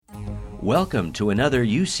Welcome to another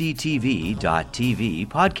UCTV.tv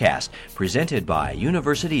podcast presented by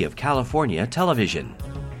University of California Television.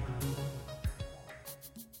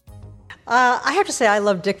 I have to say I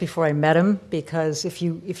loved Dick before I met him because if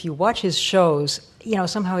you watch his shows, you know,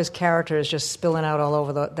 somehow his character is just spilling out all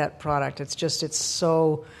over that product. It's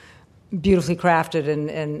so beautifully crafted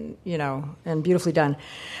and beautifully done.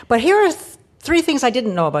 But here are three things I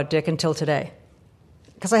didn't know about Dick until today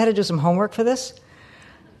because I had to do some homework for this.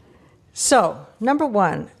 So, number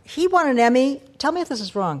one, he won an Emmy. Tell me if this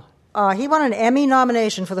is wrong. He won an Emmy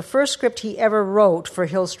nomination for the first script he ever wrote for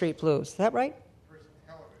Hill Street Blues. Is that right? First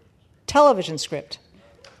television script.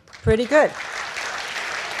 Pretty good.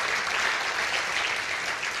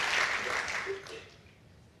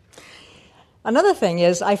 Another thing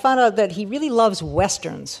is I found out that he really loves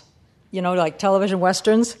Westerns, you know, like television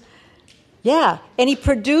Westerns. Yeah, and he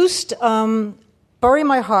produced Bury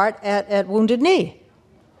My Heart at Wounded Knee.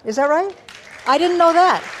 Is that right? I didn't know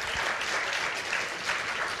that.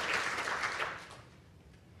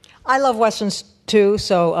 I love Westerns too,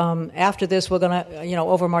 so after this we're going to,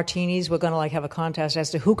 over martinis, we're going to have a contest as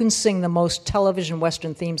to who can sing the most television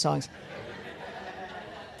Western theme songs.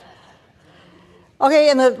 Okay,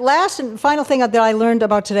 and the last and final thing that I learned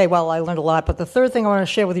about today, well, I learned a lot, but the third thing I want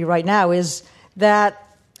to share with you right now is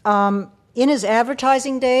that in his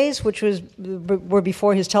advertising days, which were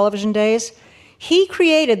before his television days, he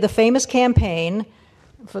created the famous campaign,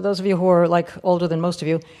 for those of you who are older than most of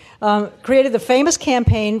you, created the famous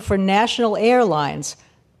campaign for National Airlines,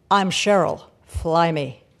 I'm Cheryl, fly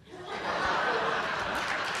me.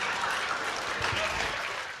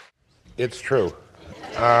 It's true.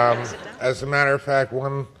 As a matter of fact,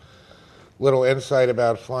 one little insight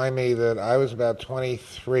about Fly Me, that I was about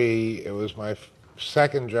 23. It was my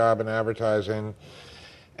second job in advertising.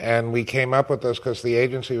 And we came up with this because the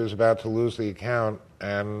agency was about to lose the account,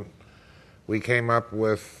 and we came up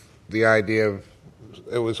with the idea of,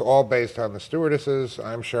 it was all based on the stewardesses.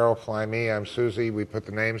 I'm Cheryl, fly me. I'm Susie. We put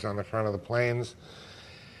the names on the front of the planes.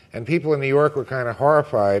 And people in New York were kind of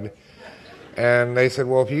horrified. And they said,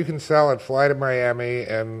 well, if you can sell it, fly to Miami.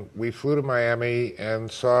 And we flew to Miami and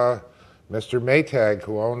saw Mr. Maytag,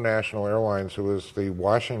 who owned National Airlines, who was the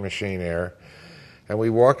washing machine heir. And we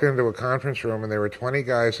walked into a conference room, and there were 20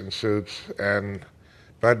 guys in suits, and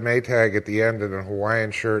Bud Maytag at the end in a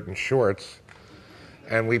Hawaiian shirt and shorts.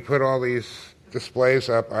 And we put all these displays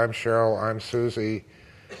up, I'm Cheryl, I'm Susie.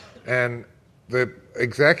 And the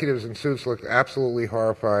executives in suits looked absolutely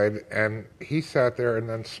horrified, and he sat there and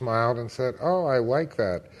then smiled and said, oh, I like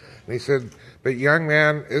that. And he said, but young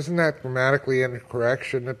man, isn't that grammatically incorrect?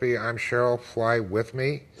 Shouldn't it be, I'm Cheryl, fly with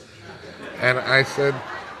me? And I said,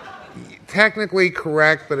 technically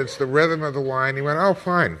correct, but it's the rhythm of the line. He went, oh,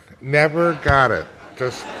 fine. Never got it.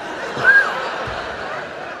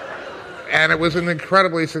 And it was an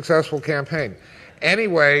incredibly successful campaign.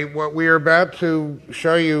 Anyway, what we are about to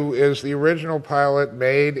show you is the original pilot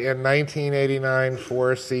made in 1989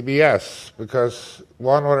 for CBS, because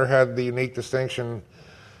Law & Order had the unique distinction,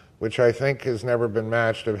 which I think has never been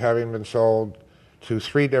matched, of having been sold to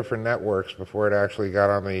 3 different networks before it actually got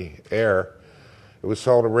on the air. It was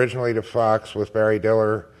sold originally to Fox with Barry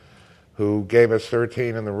Diller, who gave us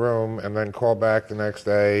 13 in the room and then called back the next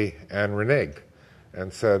day and reneged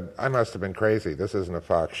and said, I must have been crazy. This isn't a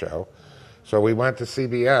Fox show. So we went to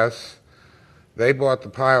CBS. They bought the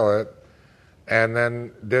pilot and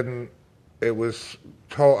then I was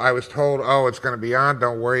told, oh, it's going to be on,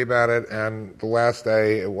 don't worry about it. And the last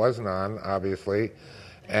day it wasn't on, obviously.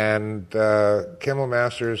 And Kimmel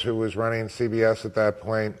Masters, who was running CBS at that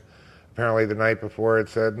point, apparently the night before it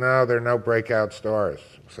said, no, there are no breakout stars.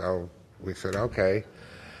 So we said, okay.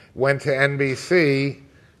 Went to NBC,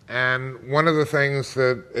 and one of the things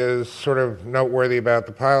that is sort of noteworthy about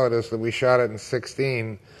the pilot is that we shot it in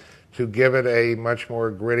 16 to give it a much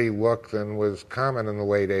more gritty look than was common in the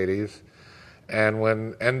late 80s. And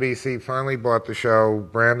when NBC finally bought the show,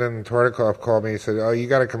 Brandon Tortikoff called me and said, oh, you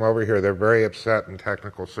got to come over here. They're very upset in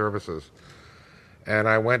technical services. And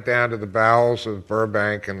I went down to the bowels of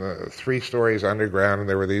Burbank and the 3 stories underground, and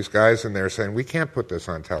there were these guys in there saying, we can't put this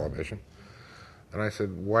on television. And I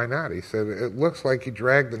said, why not? He said, it looks like you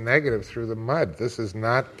dragged the negative through the mud. This is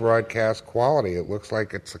not broadcast quality. It looks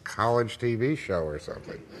like it's a college TV show or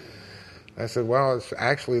something. I said, well, it's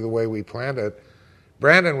actually the way we planned it.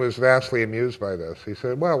 Brandon was vastly amused by this. He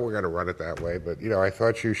said, well, we're going to run it that way, but, I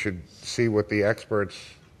thought you should see what the experts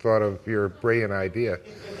thought of your brilliant idea.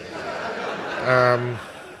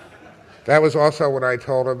 That was also when I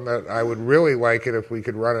told him that I would really like it if we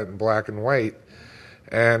could run it in black and white.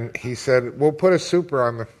 And he said, we'll put a super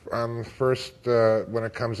on the first when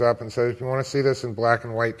it comes up, and said, if you want to see this in black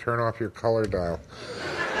and white, turn off your color dial.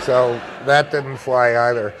 So that didn't fly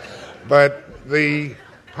either. But the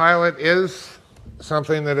pilot is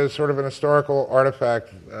something that is sort of an historical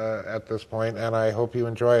artifact at this point, and I hope you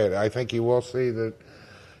enjoy it. I think you will see that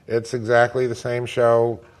it's exactly the same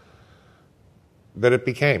show that it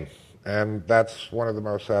became, and that's one of the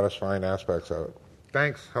most satisfying aspects of it.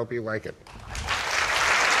 Thanks. Hope you like it.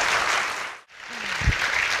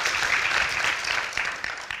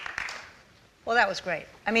 Well, that was great.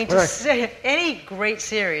 I mean, to say any great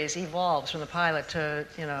series evolves from the pilot to,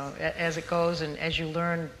 as it goes and as you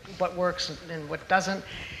learn what works and what doesn't.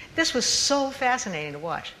 This was so fascinating to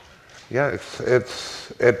watch. Yeah,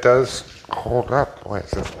 it does hold up. Boy,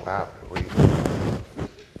 it's just loud.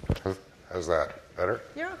 How's that? Better?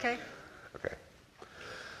 You're okay. Okay.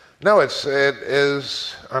 No, it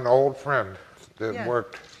is an old friend that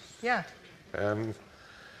worked. Yeah. And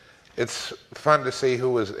it's fun to see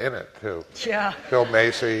who was in it, too. Yeah. Bill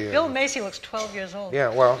Macy. Bill Macy looks 12 years old. Yeah,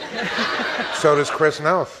 well, so does Chris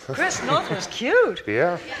Noth. Chris Noth was cute.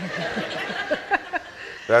 Yeah.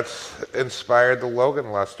 That's inspired the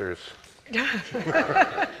Logan Lusters.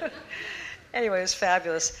 Anyway, it was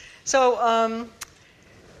fabulous. So,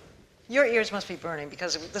 your ears must be burning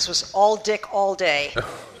because this was all Dick all day.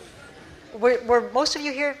 Were most of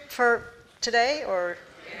you here for today, or?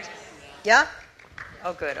 Yeah?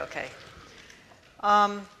 Oh, good. Okay.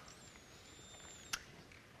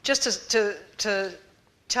 Just to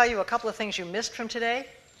tell you a couple of things you missed from today.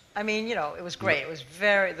 I mean, it was great. It was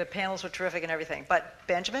the panels were terrific and everything. But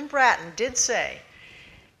Benjamin Bratton did say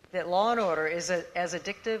that Law and Order is as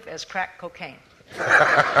addictive as crack cocaine.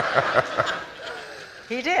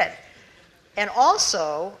 He did. And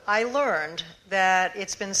also, I learned that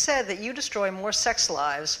it's been said that you destroy more sex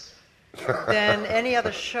lives than any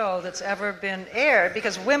other show that's ever been aired,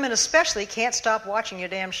 because women especially can't stop watching your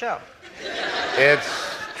damn show. It's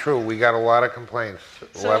true. We got a lot of complaints.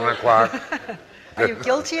 11 o'clock. Are you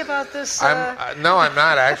guilty about this? No, I'm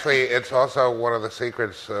not. Actually, it's also one of the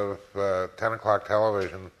secrets of 10 o'clock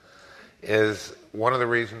television, is one of the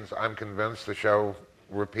reasons I'm convinced the show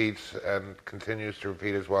repeats and continues to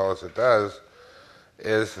repeat as well as it does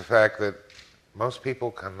is the fact that most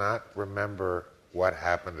people cannot remember what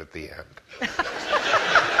happened at the end.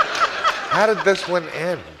 How did this one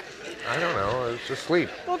end? I don't know. It's asleep.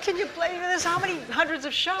 Well, can you blame this? How many hundreds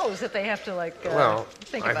of shows that they have to think about?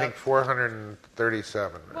 I think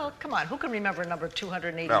 437. Well, come on. Who can remember number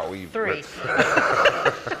 283?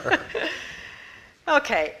 No,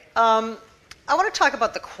 Okay. I want to talk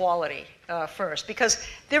about the quality first, because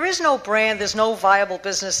there is no brand, there's no viable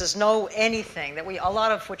business, there's no anything that a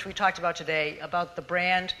lot of which we talked about today about the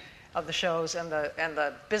brand of the shows and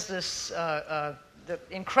the business, the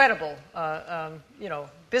incredible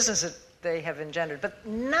business that they have engendered. But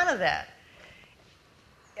none of that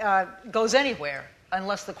goes anywhere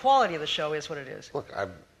unless the quality of the show is what it is. Look,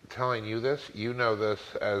 I'm telling you this. You know this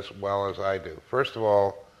as well as I do. First of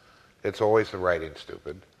all, it's always the writing,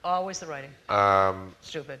 stupid. Always the writing.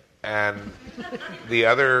 Stupid. And the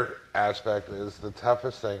other aspect is the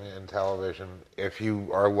toughest thing in television, if you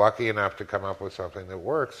are lucky enough to come up with something that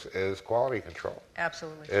works, is quality control.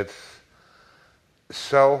 Absolutely. It's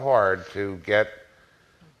so hard to get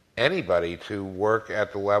anybody to work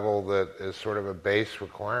at the level that is sort of a base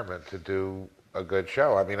requirement to do a good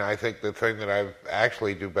show. I mean, I think the thing that I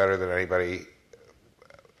actually do better than anybody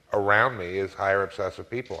around me is hire obsessive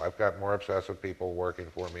people. I've got more obsessive people working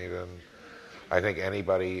for me than I think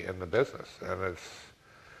anybody in the business. And it's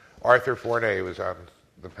Arthur Forney was on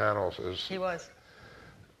the panels. He was.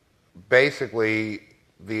 Basically,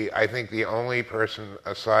 I think the only person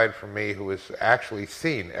aside from me who has actually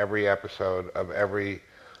seen every episode of every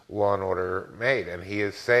Law and Order made, and he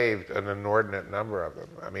has saved an inordinate number of them.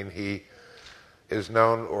 I mean, he is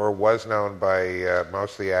known, or was known by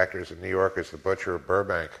most of the actors in New York as the Butcher of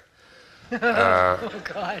Burbank. Oh,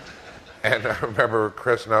 God. And I remember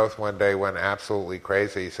Chris Noth one day went absolutely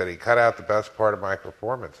crazy. He said, he cut out the best part of my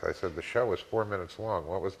performance. I said, the show was 4 minutes long.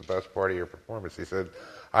 What was the best part of your performance? He said,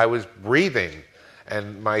 I was breathing,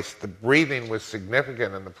 and the breathing was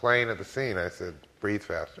significant in the playing of the scene. I said, breathe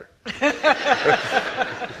faster.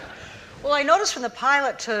 Well, I noticed from the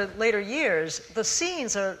pilot to later years, the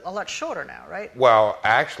scenes are a lot shorter now, right? Well,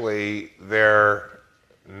 actually, they're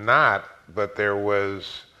not, but there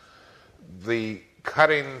was the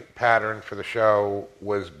cutting pattern for the show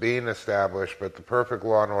was being established, but the perfect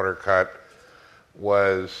Law and Order cut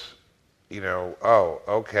was, you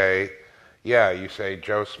say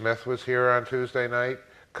Joe Smith was here on Tuesday night,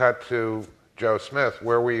 cut to Joe Smith,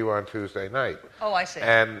 where were you on Tuesday night? Oh, I see.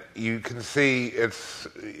 And you can see it's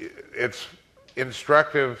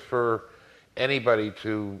instructive for anybody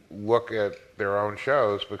to look at their own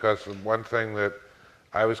shows, because the one thing that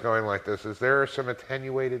I was going like this is there are some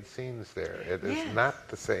attenuated scenes there. It is not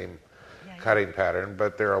the same cutting pattern,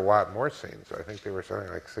 but there are a lot more scenes. I think there were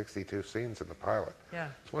something like 62 scenes in the pilot. Yeah.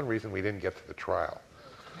 It's one reason we didn't get to the trial.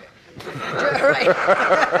 Right.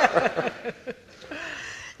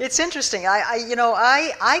 It's interesting.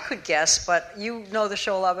 I could guess, but you know the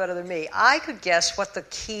show a lot better than me. I could guess what the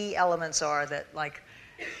key elements are that, like,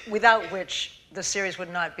 without which the series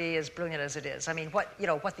would not be as brilliant as it is. I mean, what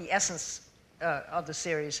the essence of the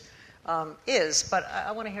series is. But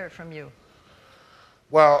I want to hear it from you.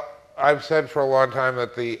 Well, I've said for a long time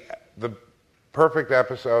that the perfect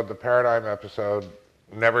episode, the paradigm episode,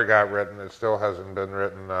 never got written. It still hasn't been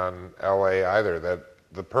written on L.A. either. That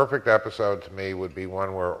the perfect episode to me would be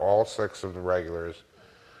one where all 6 of the regulars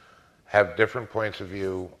have different points of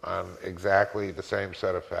view on exactly the same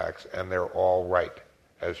set of facts, and they're all right.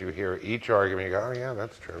 As you hear each argument, you go, oh yeah,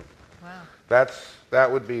 that's true. Wow.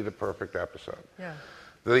 That would be the perfect episode. Yeah.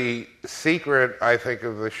 The secret, I think,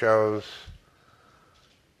 of the show's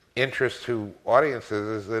interest to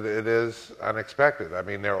audiences is that it is unexpected. I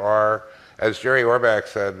mean, there are, as Jerry Orbach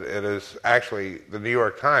said, it is actually, the New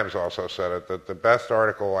York Times also said it, that the best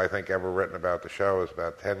article I think ever written about the show was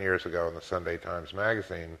about 10 years ago in the Sunday Times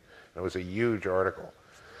Magazine. It was a huge article.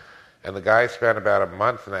 And the guy spent about a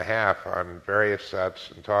month and a half on various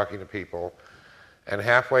sets and talking to people. And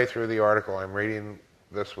halfway through the article, I'm reading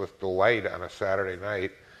this with delight on a Saturday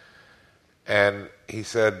night, and he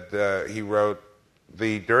said, he wrote,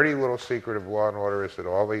 "The dirty little secret of Law and Order is that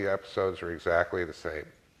all the episodes are exactly the same."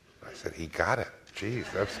 I said, he got it. Geez,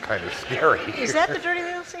 that's kind of scary. Is that the dirty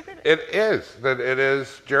little secret? It is. That it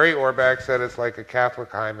is. Jerry Orbach said it's like a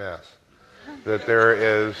Catholic high mass. That there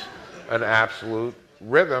is an absolute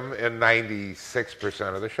rhythm in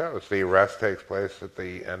 96% of the shows. The arrest takes place at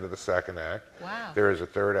the end of the second act. Wow. There is a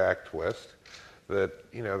third act twist.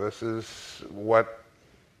 That, this is what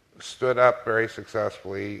stood up very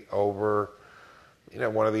successfully over.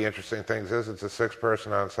 One of the interesting things is it's a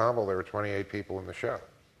 6-person ensemble. There were 28 people in the show.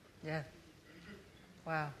 Yeah.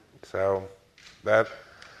 Wow. So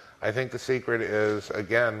I think the secret is,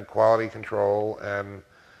 again, quality control and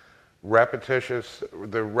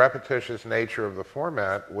the repetitious nature of the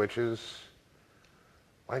format, which is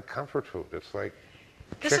like comfort food. It's like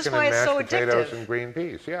chicken and mashed potatoes and green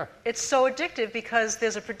peas. Yeah. It's so addictive because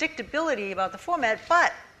there's a predictability about the format,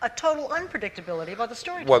 but a total unpredictability about the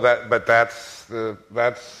story. Well, that's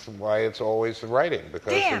why it's always the writing.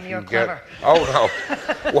 Because damn, you're clever. Oh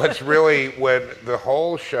no, what's really when the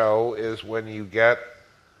whole show is when you get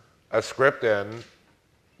a script in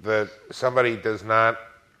that somebody does not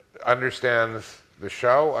understands the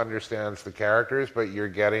show, understands the characters, but you're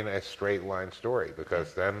getting a straight line story,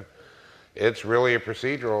 because then it's really a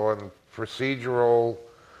procedural, and procedural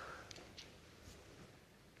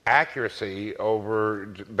accuracy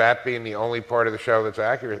over that being the only part of the show that's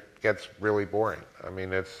accurate gets really boring. I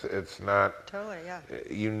mean, it's not. Totally, yeah.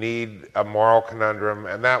 You need a moral conundrum,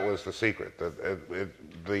 and that was the secret.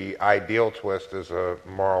 The ideal twist is a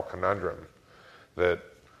moral conundrum, that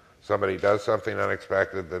somebody does something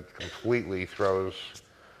unexpected that completely throws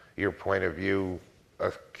your point of view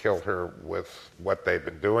a kilter with what they've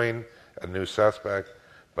been doing, a new suspect,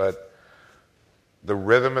 but the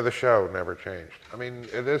rhythm of the show never changed. I mean,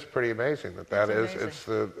 it is pretty amazing it's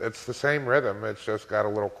the same rhythm, it's just got a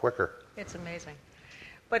little quicker. It's amazing.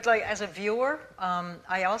 But like as a viewer,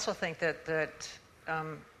 I also think that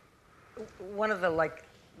one of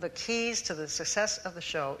the keys to the success of the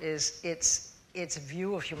show is its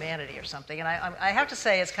view of humanity or something. And I have to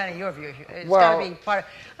say it's kind of your view. It's got to be part of.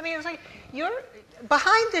 I mean, it's like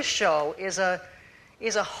behind this show is a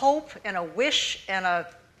hope and a wish and a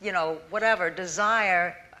whatever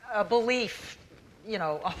desire, a belief,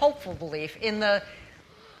 a hopeful belief in the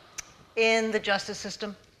justice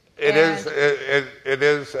system. It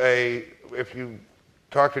is a. If you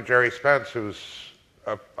talk to Jerry Spence, who's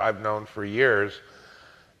I've known for years,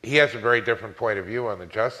 he has a very different point of view on the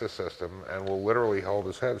justice system, and will literally hold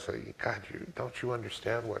his head and say, "God, don't you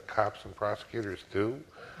understand what cops and prosecutors do?"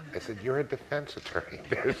 I said, "You're a defense attorney.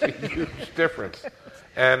 There's a huge difference."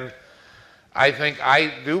 And I think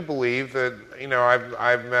I do believe that,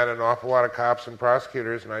 I've met an awful lot of cops and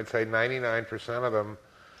prosecutors, and I'd say 99% of them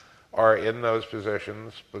are in those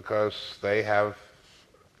positions because they have,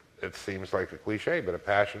 it seems like a cliche, but a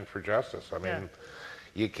passion for justice. I mean,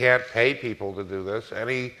 you can't pay people to do this.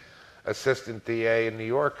 assistant DA in New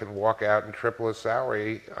York can walk out and triple his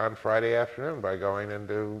salary on Friday afternoon by going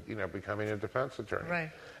into, becoming a defense attorney.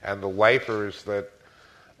 Right. And the lifers that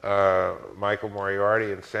Michael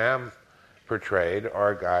Moriarty and Sam portrayed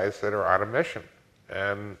are guys that are on a mission.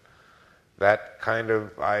 And that kind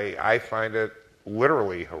of, I find it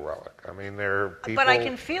literally heroic. I mean, there are people... But I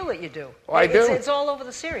can feel that you do. Well, I do. It's all over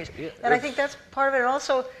the series. Yeah, and I think that's part of it. And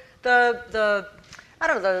also the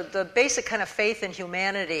basic kind of faith in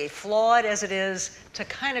humanity, flawed as it is, to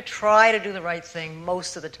kind of try to do the right thing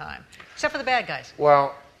most of the time. Except for the bad guys.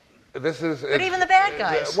 Well, this is... But even the bad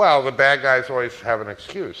guys. Well, the bad guys always have an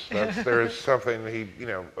excuse. There's something he,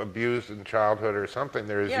 abused in childhood or something.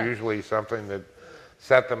 There's usually something that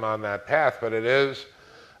set them on that path. But it is...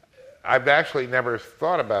 I've actually never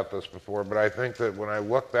thought about this before, but I think that when I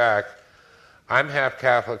look back, I'm half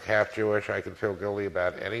Catholic, half Jewish. I can feel guilty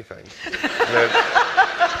about anything. That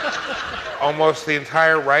almost the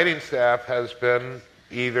entire writing staff has been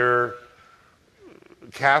either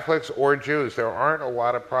Catholics or Jews. There aren't a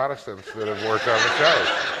lot of Protestants that have worked on the show.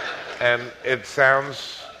 And it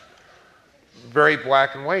sounds very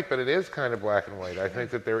black and white, but it is kind of black and white. I think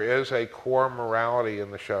that there is a core morality in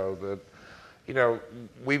the show that,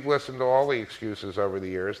 we've listened to all the excuses over the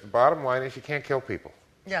years. The bottom line is you can't kill people.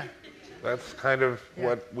 Yeah. That's kind of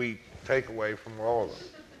what we take away from all of them.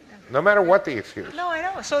 Yeah. No matter what the excuse. No, I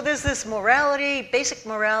know. So there's this morality, basic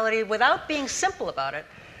morality, without being simple about it,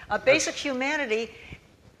 a basic humanity,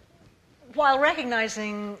 while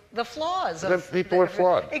recognizing the flaws of... That people are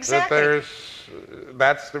flawed. Exactly.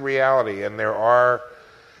 That's the reality. And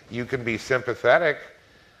you can be sympathetic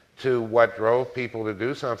to what drove people to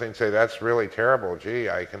do something, say, that's really terrible. Gee,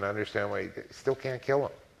 I can understand why you still can't kill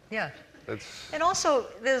them. Yeah. And also,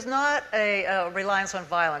 there's not a reliance on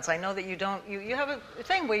violence. I know that you don't. You have a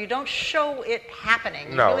thing where you don't show it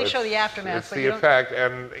happening. You really show the aftermath. It's the effect.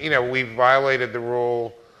 And, we've violated the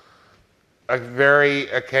rule very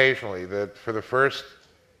occasionally that for the first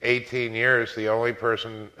 18 years, the only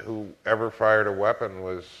person who ever fired a weapon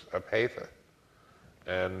was a Patha.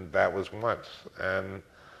 And that was once. And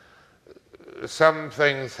some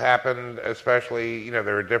things happened, especially,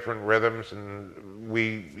 there are different rhythms, and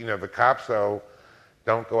the cops, though,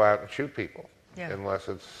 don't go out and shoot people unless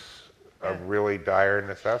it's a really dire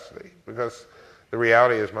necessity. Because the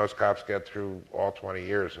reality is most cops get through all 20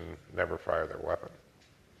 years and never fire their weapon.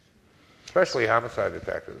 Especially homicide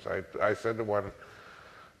detectives. I said to one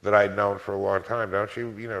that I'd known for a long time, don't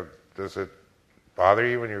you, does it bother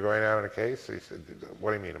you when you're going out on a case? He said,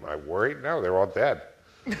 what do you mean, am I worried? No, they're all dead.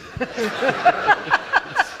 It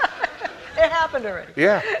happened already.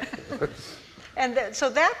 Yeah. And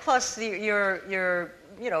so that plus the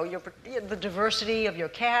diversity of your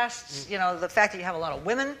casts, the fact that you have a lot of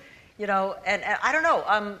women, and I don't know.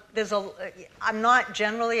 I'm not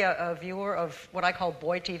generally a viewer of what I call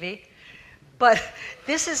boy TV, but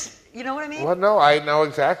this is, you know what I mean? Well, no, I know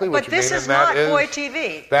exactly what you mean. But this is not boy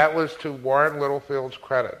TV. That was to Warren Littlefield's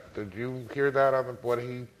credit. Did you hear that on what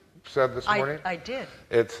he said this morning? I did.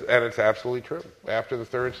 It's absolutely true. After the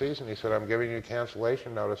third season, he said, I'm giving you a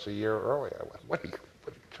cancellation notice a year early. I went, what are you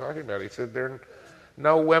talking about? He said, there are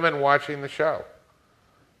no women watching the show.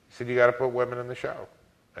 He said, you got to put women in the show.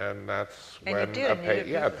 And that's when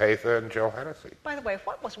Patha and Joe Hennessy. By the way,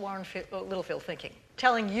 what was Warren Littlefield thinking?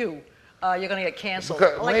 Telling you you're going to get canceled.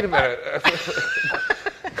 Wait a minute.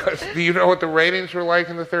 Do you know what the ratings were like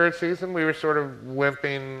in the third season? We were sort of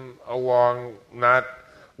limping along, not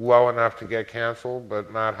low enough to get canceled,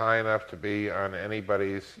 but not high enough to be on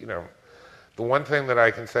anybody's, The one thing that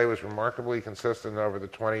I can say was remarkably consistent over the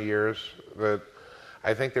 20 years, that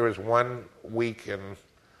I think there was one week in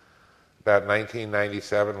about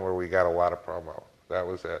 1997 where we got a lot of promo. That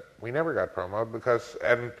was it. We never got promo because,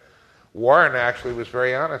 and Warren actually was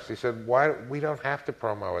very honest. He said, "Why we don't have to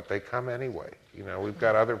promo it. They come anyway. We've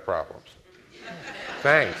got other problems."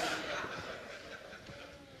 Thanks.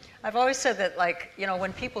 I've always said that,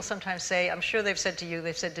 when people sometimes say, I'm sure they've said to you,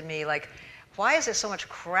 they've said to me, why is there so much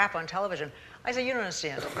crap on television? I say, you don't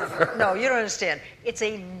understand. No, you don't understand. It's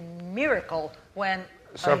a miracle when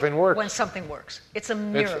something works. When something works. It's a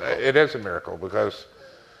miracle. It is a miracle because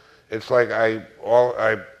it's like I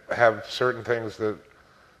have certain things that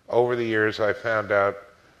over the years I found out,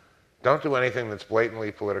 don't do anything that's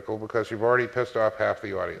blatantly political because you've already pissed off half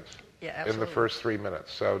the audience in the first 3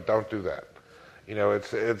 minutes. So don't do that.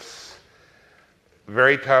 It's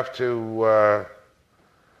very tough to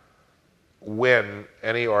win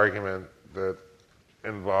any argument that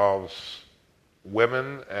involves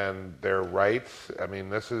women and their rights. I mean,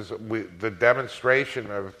 the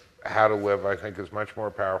demonstration of how to live, I think, is much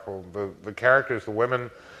more powerful. The characters, the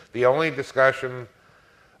women, the only discussion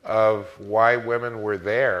of why women were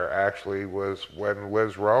there actually was when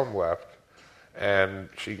Liz Rome left, and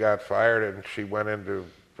she got fired, and she went into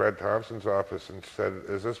Fred Thompson's office and said,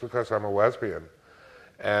 "Is this because I'm a lesbian?"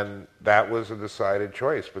 And that was a decided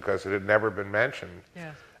choice because it had never been mentioned.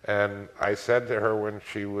 Yeah. And I said to her when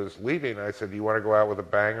she was leaving, I said, "Do you want to go out with a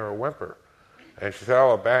bang or a whimper?" And she said,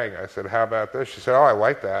 "Oh, a bang." I said, "How about this?" She said, "Oh, I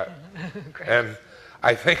like that." And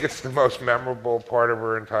I think it's the most memorable part of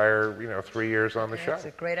her entire, 3 years on the show. It's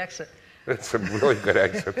a great exit. It's a really good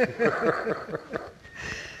exit.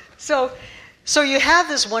 So you have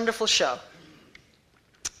this wonderful show,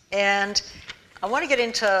 and I want to get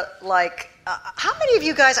into, how many of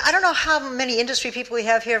you guys, I don't know how many industry people we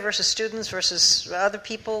have here versus students versus other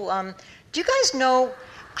people, do you guys know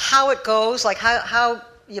how it goes, like how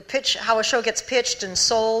you pitch, how a show gets pitched and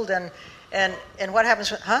sold, and what happens,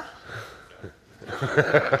 huh?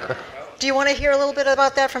 Do you want to hear a little bit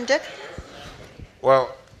about that from Dick?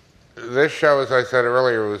 Well, this show, as I said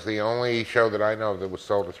earlier, was the only show that I know that was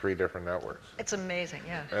sold to 3 different networks. It's amazing,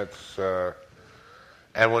 yeah.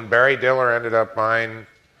 And when Barry Diller ended up buying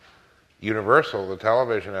Universal, the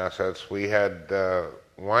television assets, we had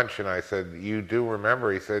lunch, and I said, "You do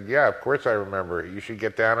remember?" He said, "Yeah, of course I remember. You should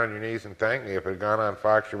get down on your knees and thank me. If it had gone on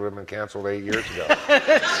Fox, you would have been canceled 8 years ago."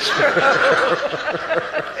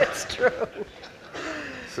 It's true.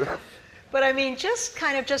 It's true. But I mean, because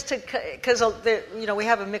we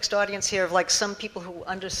have a mixed audience here of some people who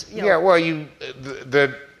understand. Yeah, well,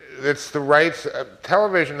 it's the rights.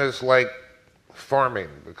 Television is like farming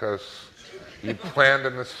because you plant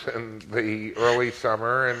in the early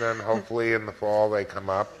summer, and then hopefully in the fall they come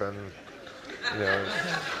up, and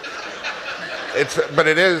but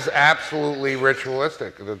it is absolutely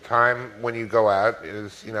ritualistic. The time when you go out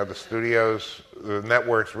is, the studios, the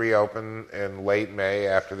networks reopen in late May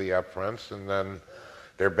after the upfronts, and then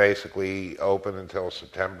they're basically open until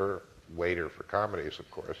September, later for comedies, of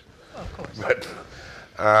course. Oh, of course.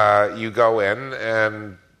 But you go in,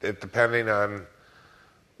 and depending on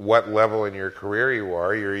what level in your career you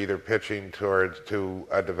are, you're either pitching to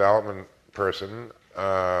a development person,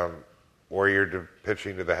 or you're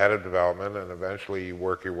pitching to the head of development, and eventually you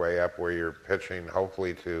work your way up where you're pitching,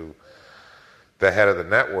 hopefully, to the head of the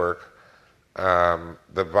network.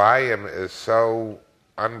 The volume is so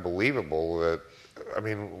unbelievable that,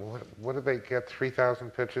 what did they get, 3,000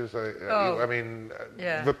 pitches?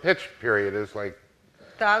 Yeah. The pitch period is like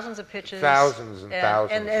thousands of pitches. Thousands and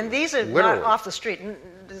thousands. And these are literally not off the street.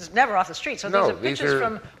 It's never off the street. So no, these are pitches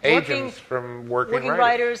from agents, from working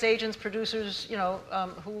writers, agents, producers,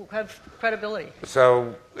 who have credibility.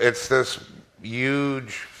 So it's this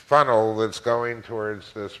huge funnel that's going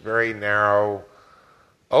towards this very narrow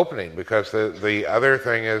opening, because the other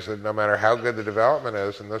thing is that no matter how good the development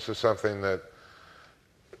is, and this is something that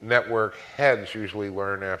network heads usually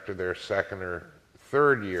learn after their second or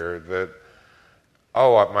third year, that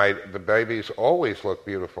the babies always look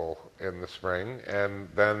beautiful in the spring, and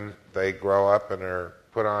then they grow up and are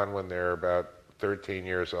put on when they're about 13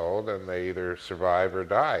 years old, and they either survive or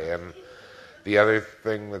die. And the other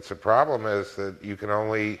thing that's a problem is that you can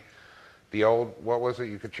only,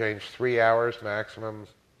 you could change 3 hours maximum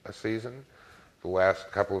a season. The last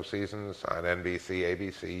couple of seasons on NBC,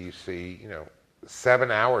 ABC, you see, 7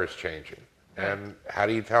 hours changing. And how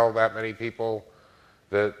do you tell that many people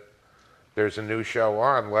that there's a new show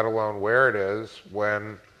on, let alone where it is,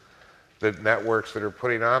 when the networks that are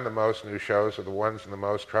putting on the most new shows are the ones in the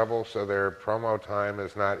most trouble, so their promo time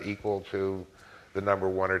is not equal to the number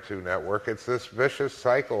 1 or 2 network? It's this vicious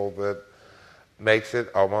cycle that makes it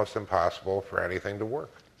almost impossible for anything to work.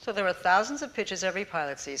 So there are thousands of pitches every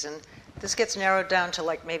pilot season. This gets narrowed down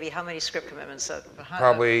to maybe how many script commitments?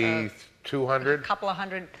 Probably 200. A couple of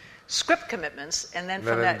hundred script commitments, and then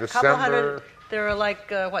from in that December, couple hundred, there are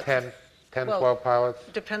 10, 12 pilots?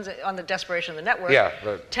 Depends on the desperation of the network. Yeah.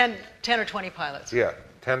 10 or 20 pilots. Yeah,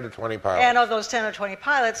 10 to 20 pilots. And of those 10 or 20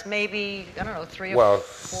 pilots, maybe, 3 or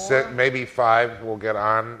 4? Maybe 5 will get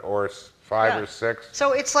on, or 5 or 6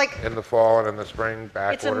 so it's in the fall and in the spring,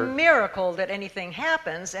 back It's a miracle that anything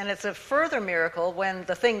happens, and it's a further miracle when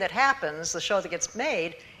the thing that happens, the show that gets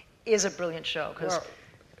made, is a brilliant show.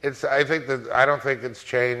 I don't think it's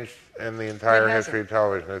changed in the entire history of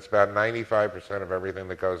television. It's about 95% of everything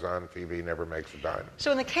that goes on TV never makes a dime.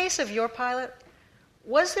 So in the case of your pilot,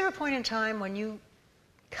 was there a point in time when you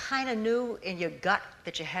kind of knew in your gut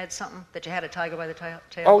that you had something, that you had a tiger by the tail?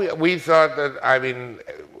 Oh, yeah. We thought that,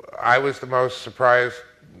 I was the most surprised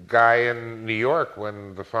guy in New York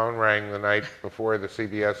when the phone rang the night before the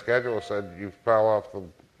CBS schedule, said, "You fell off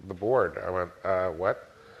the board." I went, "What?"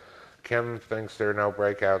 Kim thinks there are no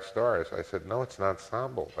breakout stars. I said, "No, it's an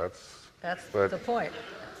ensemble. That's the point."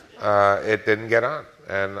 it didn't get on.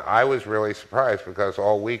 And I was really surprised because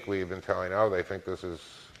all week we've been telling, they think this is...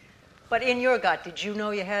 But in your gut, did you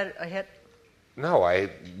know you had a hit? No, I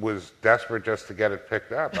was desperate just to get it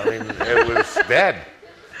picked up. I mean, it was dead.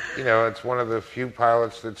 You know, it's one of the few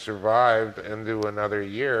pilots that survived into another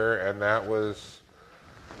year, and that was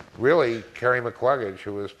really Kerry McCluggage,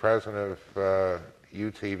 who was president of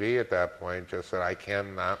UTV at that point, just said, I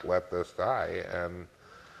cannot let this die. And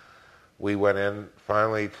we went in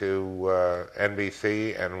finally to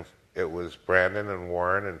NBC, and it was Brandon and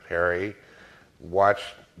Warren and Perry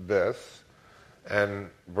watched this, and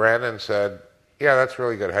Brandon said, yeah, that's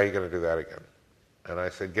really good. How are you going to do that again? And I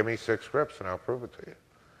said, give me 6 scripts and I'll prove it to you.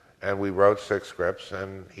 And we wrote 6 scripts,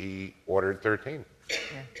 and he ordered 13. Yeah.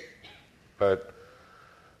 But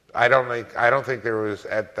I don't think there was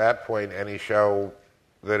at that point any show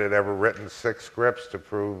that had ever written 6 scripts to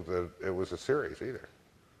prove that it was a series either.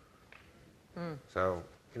 So,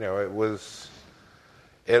 you know, it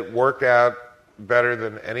worked out better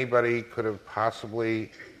than anybody could have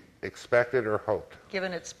possibly expected or hoped.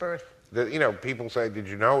 Given its birth. You know, people say, did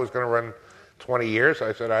you know it was going to run 20 years?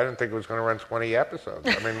 I said, I didn't think it was going to run 20 episodes.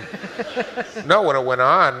 I mean, no, when it went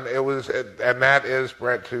on, and that is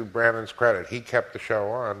to Brandon's credit. He kept the show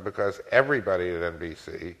on because everybody at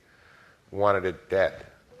NBC wanted it dead.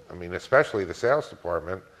 I mean, especially the sales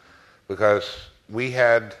department, because we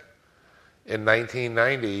had, in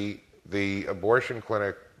 1990, the abortion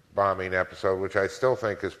clinic bombing episode, which I still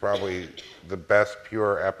think is probably the best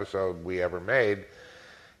pure episode we ever made,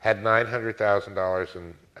 had $900,000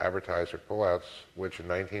 in advertiser pullouts, which in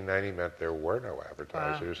 1990 meant there were no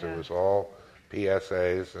advertisers. Wow, yeah. It was all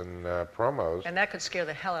PSAs and promos. And that could scare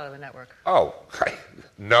the hell out of the network. Oh,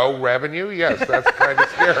 no revenue? Yes, that's kind of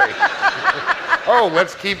scary. Oh,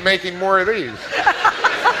 let's keep making more of these.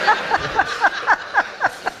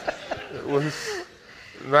 It was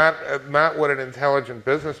not what an intelligent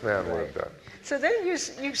businessman would have done. So then you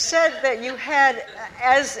said that you had,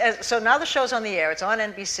 so now the show's on the air, it's on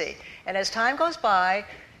NBC, and as time goes by,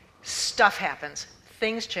 stuff happens,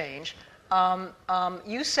 things change.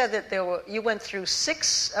 You said that you went through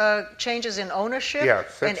 6 changes in ownership. Yeah,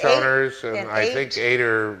 6 owners, and I think 8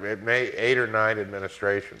 or 9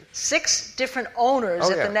 administrations. 6 different owners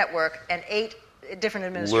at the network, and 8 different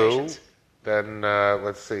administrations. Then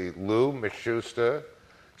let's see, Lou, Mishusta,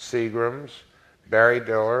 Seagram's, Barry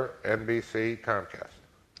Diller, NBC, Comcast.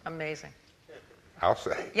 Amazing. I'll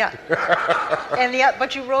say. Yeah.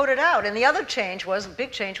 But you wrote it out. And the other big change was the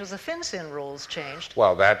FinCEN rules changed.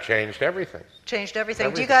 Well, that changed everything. Changed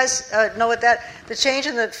everything. Do you guys know what the change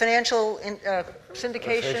in the financial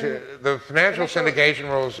syndication? The financial syndication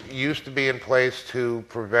rules used to be in place to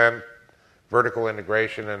prevent vertical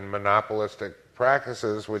integration and monopolistic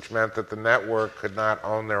practices, which meant that the network could not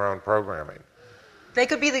own their own programming. They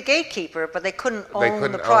could be the gatekeeper, but they couldn't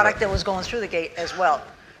own the product that was going through the gate as well.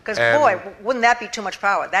 Because, boy, wouldn't that be too much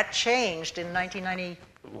power? That changed in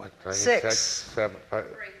 1996.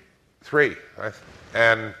 3.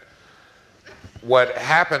 And what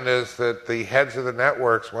happened is that the heads of the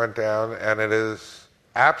networks went down, and it is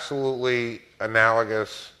absolutely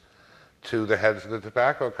analogous to the heads of the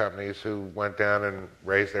tobacco companies who went down and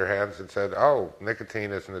raised their hands and said, oh,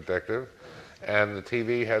 nicotine isn't addictive. And the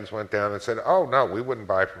TV heads went down and said, oh, no, we wouldn't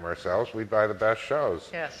buy from ourselves. We'd buy the best shows.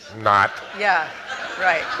 Yes. Not. Yeah,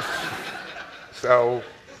 right. So.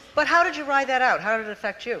 But how did you ride that out? How did it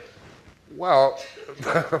affect you? Well,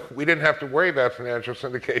 we didn't have to worry about financial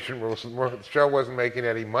syndication rules. The show wasn't making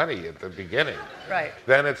any money at the beginning. Right.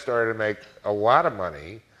 Then it started to make a lot of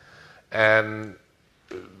money. And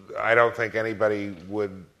I don't think anybody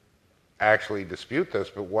would actually dispute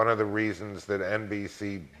this, but one of the reasons that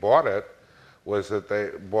NBC bought it was that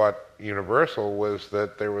they bought Universal was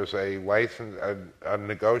that there was a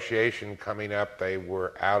negotiation coming up. They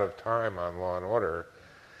were out of time on Law and Order.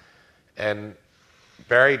 And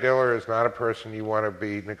Barry Diller is not a person you want to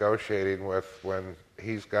be negotiating with when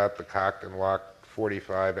he's got the cocked and locked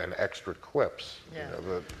 45 and extra clips. Yeah. You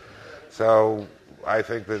know, so I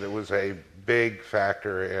think that it was a big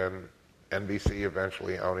factor in NBC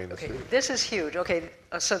eventually owning the series. This is huge. Okay,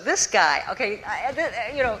 so this guy,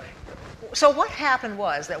 so what happened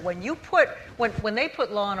was that when they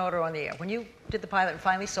put Law and Order on the air, when you did the pilot and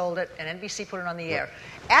finally sold it, and NBC put it on the air,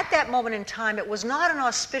 at that moment in time, it was not an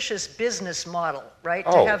auspicious business model, right?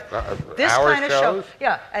 Oh, to have this kind of show.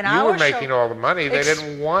 Yeah, an hour show. You were making all the money. They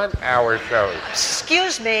didn't want hour shows.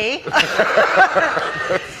 Excuse me.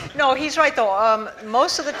 No, he's right, though.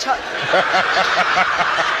 Most of the time...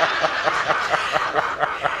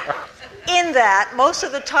 In in that, most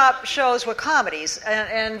of the top shows were comedies,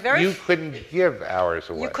 and very. You couldn't give hours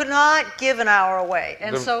away. You could not give an hour away,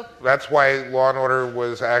 and so. That's why Law and Order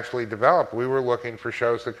was actually developed. We were looking for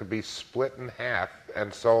shows that could be split in half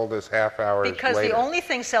and sold as half hours because later. the only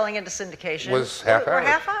thing selling into syndication was half were hours.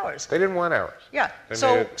 half hours. They didn't want hours. Yeah.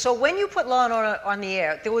 So when you put Law and Order on the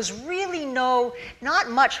air, there was really not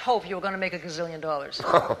much hope you were going to make $1 gazillion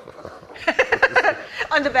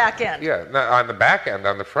on the back end. Yeah, on the back end,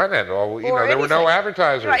 on the front end, there were no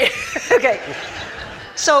advertisers. Right. Okay.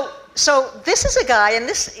 So this is a guy, and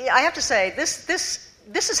this I have to say, this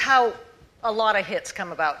is how a lot of hits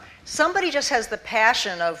come about. Somebody just has the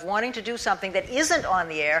passion of wanting to do something that isn't on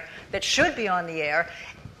the air, that should be on the air,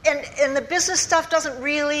 and the business stuff doesn't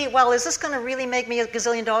really, is this going to really make me $1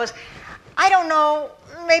 gazillion? I don't know,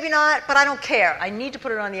 maybe not, but I don't care. I need to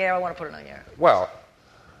put it on the air, I want to put it on the air. Well,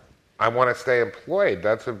 I want to stay employed.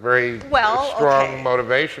 That's a very strong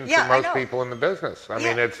motivation for most people in the business. I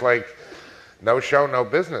mean, it's like no show, no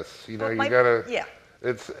business. You gotta.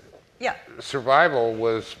 Yeah. Survival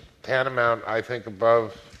was tantamount, I think,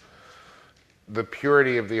 above the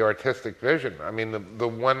purity of the artistic vision. I mean, the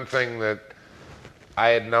one thing that I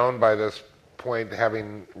had known by this point,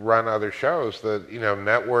 having run other shows, that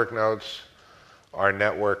network notes are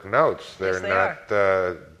network notes. They're not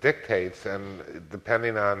dictates, and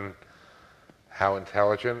depending on how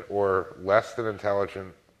intelligent or less than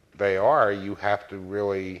intelligent they are, you have to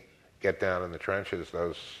really get down in the trenches,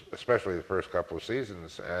 especially the first couple of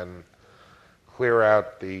seasons, and clear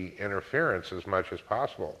out the interference as much as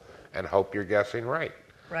possible and hope you're guessing right.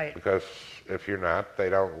 Right. Because if you're not, they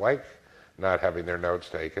don't like not having their notes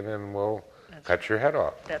taken and will cut your head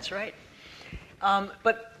off. That's right.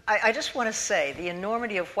 But I just want to say the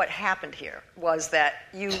enormity of what happened here was that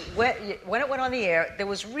when it went on the air, there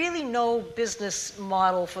was really no business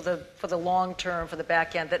model for the long term, for the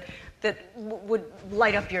back end that would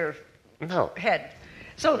light up your head.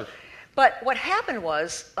 So, but what happened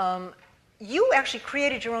was you actually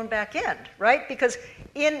created your own back end, right? Because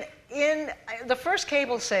in the first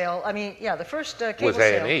cable sale, the first cable was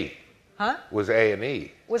sale A&E. Huh? Was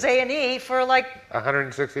A&E. Was A&E for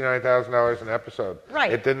 $169,000 an episode.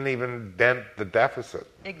 Right. It didn't even dent the deficit.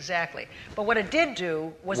 Exactly. But what it did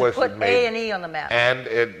do was it put A&E on the map. And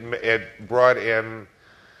it brought in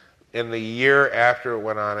the year after it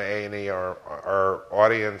went on A&E, our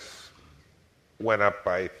audience went up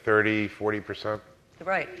by 30-40%.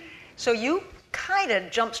 Right. So you kind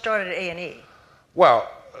of jump-started A&E. Well,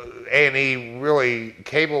 A&E really,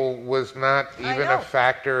 cable was not even a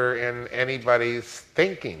factor in anybody's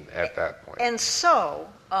thinking at that point. And so,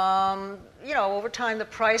 over time, the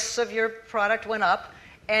price of your product went up.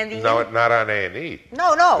 And not on A&E.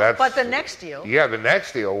 No, but the next deal. Yeah, the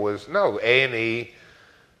next deal was, A&E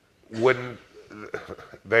wouldn't,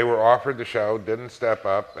 they were offered the show, didn't step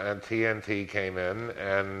up, and TNT came in,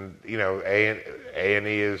 and,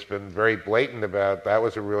 A&E has been very blatant about that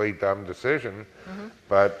was a really dumb decision,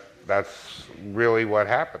 but that's really what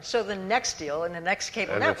happened. So the next deal and the next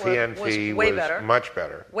cable and network the TNT was way better. Much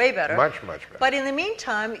better. Way better. Much better. But in the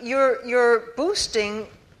meantime, you're boosting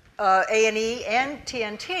A&E and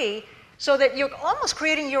TNT so that you're almost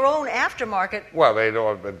creating your own aftermarket. Well, they'd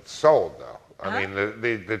all been sold, though. I mean,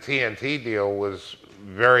 the TNT deal was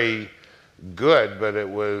very good, but it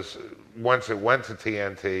was, once it went to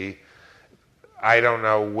TNT, I don't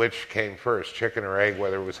know which came first, chicken or egg,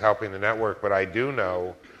 whether it was helping the network, but I do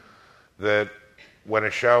know that when a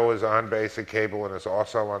show is on basic cable and is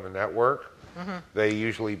also on the network, they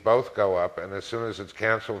usually both go up, and as soon as it's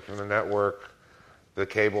canceled from the network, the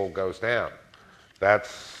cable goes down.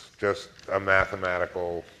 That's just a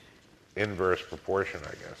mathematical inverse proportion,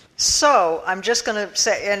 I guess. So I'm just going to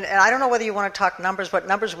say, and I don't know whether you want to talk numbers, what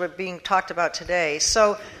numbers were being talked about today.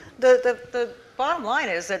 So the bottom line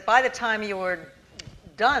is that by the time you were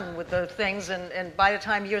done with the things, and by the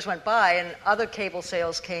time years went by and other cable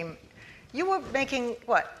sales came, you were making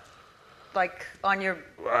what? Like on your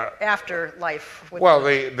afterlife? Well,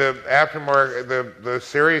 the aftermarket, the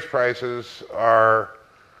series prices are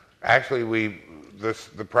actually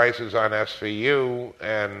the prices on SVU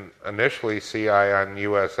and initially CI on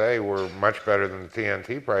USA were much better than the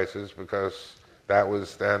TNT prices because that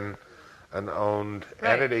was then an owned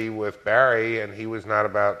entity with Barry, and he was not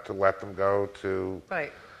about to let them go to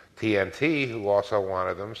TNT, who also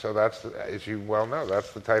wanted them. So that's, as you well know,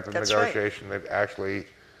 that's the type of negotiation that actually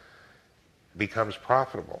becomes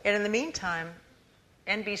profitable. And in the meantime,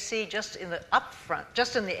 NBC just in the upfront,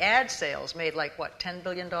 just in the ad sales, made like what, $10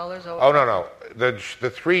 billion? Over? Oh no, the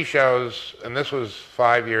three shows, and this was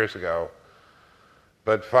 5 years ago.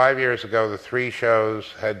 But 5 years ago, the three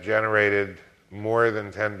shows had generated more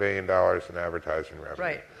than $10 billion in advertising revenue.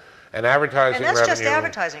 Right. And advertising And that's revenue, just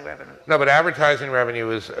advertising revenue. No, but advertising revenue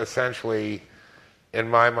is essentially, in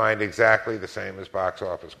my mind, exactly the same as box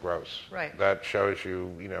office gross. Right. That shows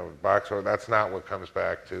you, box office. That's not what comes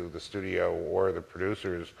back to the studio or the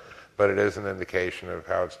producers, but it is an indication of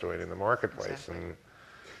how it's doing in the marketplace. Exactly. And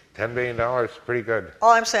 $10 billion is pretty good.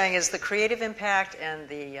 All I'm saying is the creative impact and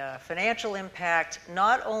the financial impact,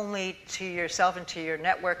 not only to yourself and to your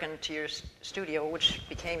network and to your studio, which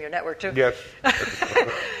became your network too. Yes.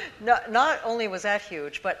 Not only was that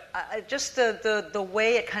huge, but just the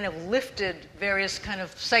way it kind of lifted various kind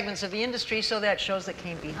of segments of the industry, so that shows that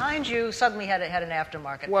came behind you suddenly had an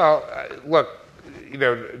aftermarket. Well, look,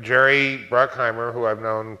 Jerry Bruckheimer, who I've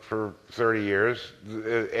known for 30 years,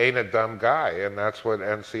 ain't a dumb guy, and that's what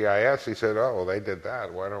NCIS, he said, oh, well, they did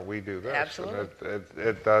that. Why don't we do this? Absolutely. And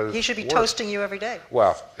it does He should be work. toasting you every day.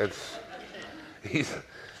 Well,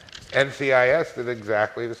 NCIS did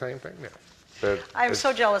exactly the same thing now. I'm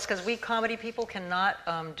so jealous because we comedy people cannot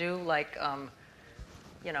do like,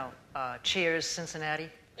 Cheers, Cincinnati,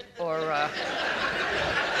 or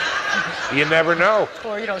you never know.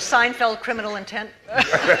 or Seinfeld, Criminal Intent.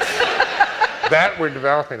 That we're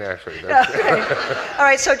developing, actually. Okay. All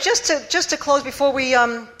right. So just to close before we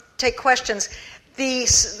take questions,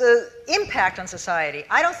 the impact on society.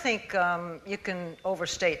 I don't think you can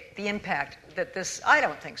overstate the impact that this. I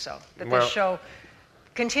don't think so. That this show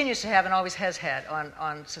continues to have and always has had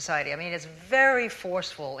on society. I mean, it's very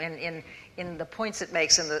forceful in the points it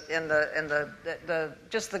makes, and the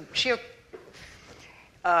just the sheer.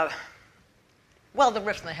 The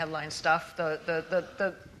riff and the headline stuff,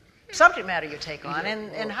 the subject matter you take on,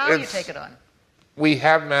 and how you take it on. We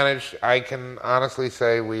have managed, I can honestly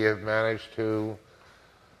say, we have managed to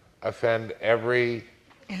offend every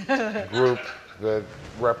group that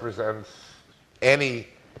represents any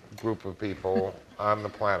group of people on the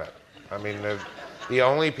planet. I mean, the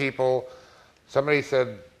only people, somebody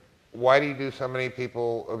said, why do you do so many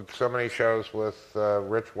shows with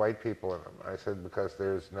rich white people in them? I said, because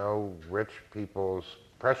there's no rich people's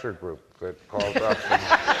pressure group that calls up.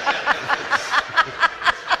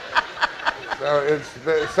 So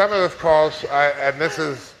some of the calls, and this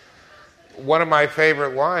is one of my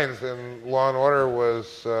favorite lines in Law and Order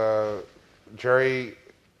was Jerry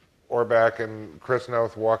Orbach and Chris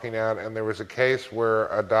Noth walking out, and there was a case where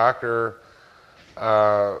a doctor,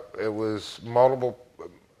 it was multiple.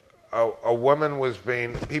 A woman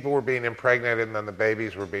people were being impregnated, and then the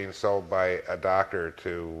babies were being sold by a doctor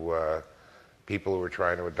to people who were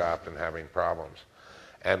trying to adopt and having problems.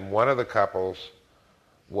 And one of the couples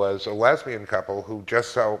was a lesbian couple who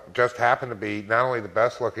just happened to be not only the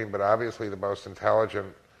best looking, but obviously the most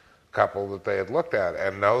intelligent couple that they had looked at.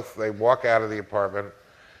 And Noth, they walk out of the apartment,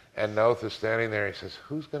 and Noth is standing there, and he says,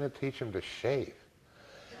 who's going to teach him to shave?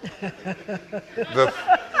 The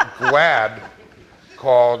GLAAD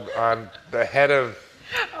called on the head of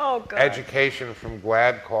education from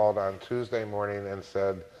GLAAD called on Tuesday morning and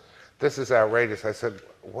said, this is outrageous. I said,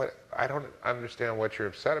 what? I don't understand what you're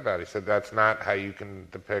upset about. He said, that's not how you can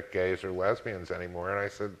depict gays or lesbians anymore. And I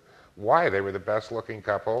said, why? They were the best looking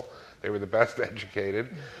couple. They were the best educated.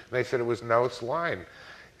 And they said it was Noth's line.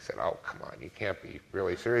 He said, oh, come on, you can't be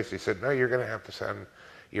really serious. He said, no, you're going to have to send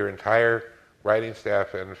your entire writing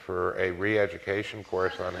staff in for a re-education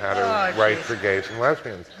course on how to write for gays and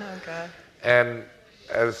lesbians. Okay. And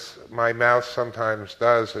as my mouth sometimes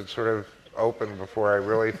does, it sort of opened before I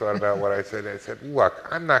really thought about what I said. I said, look,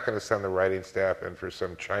 I'm not going to send the writing staff in for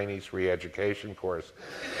some Chinese re-education course.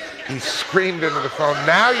 He screamed into the phone,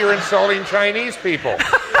 now you're insulting Chinese people.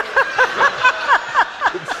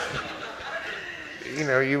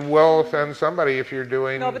 You will offend somebody if you're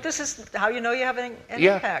doing... No, but this is how you know you have an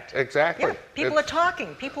impact. Exactly. Yeah, people are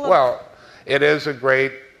talking. It is a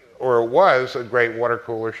great, or it was a great water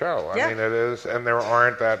cooler show. I mean, it is, and there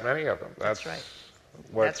aren't that many of them. That's right.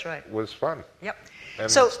 What was fun. Yep. And it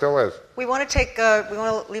still is. We want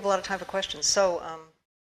to leave a lot of time for questions. So...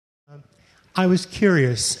 I was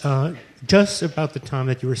curious, just about the time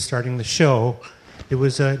that you were starting the show, there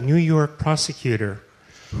was a New York prosecutor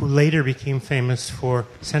who later became famous for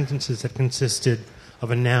sentences that consisted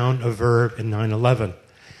of a noun, a verb, and 9/11.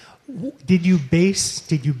 Did you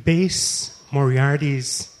base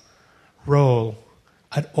Moriarty's role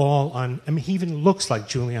at all on? I mean, he even looks like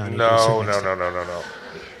Giuliani. No.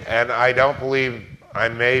 And I don't believe.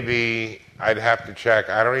 I'd have to check.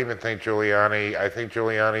 I don't even think Giuliani. I think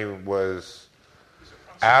Giuliani was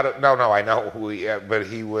out of. No, I know who but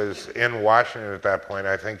he was in Washington at that point.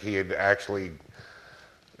 I think he had actually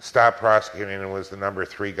stopped prosecuting and was the number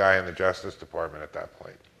 3 guy in the Justice Department at that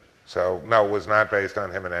point. So, no, it was not based on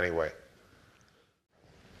him in any way.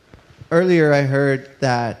 earlier I heard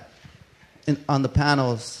that on the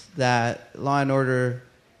panels that Law and Order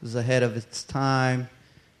is ahead of its time,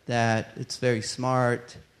 that it's very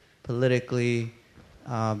smart politically.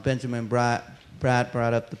 Benjamin Brad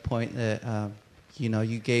brought up the point that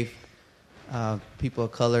you gave people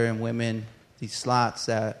of color and women these slots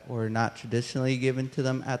that were not traditionally given to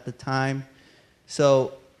them at the time.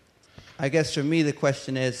 So I guess for me the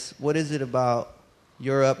question is, what is it about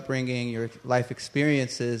your upbringing, your life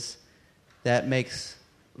experiences that makes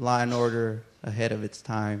Law and Order ahead of its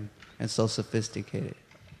time and so sophisticated?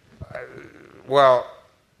 Well,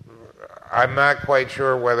 I'm not quite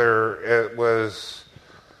sure whether it was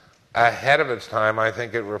ahead of its time. I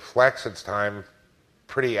think it reflects its time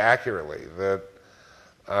pretty accurately. That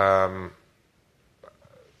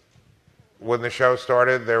when the show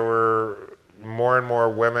started, there were more and more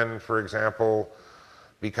women, for example,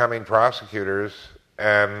 becoming prosecutors,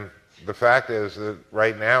 and the fact is that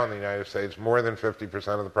right now in the United States, more than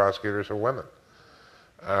 50% of the prosecutors are women.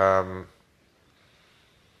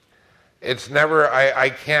 It's never, I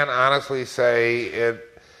can't honestly say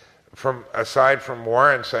it, aside from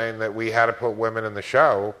Warren saying that we had to put women in the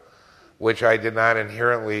show, which I did not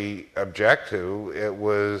inherently object to, it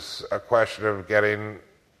was a question of getting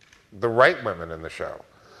the right women in the show.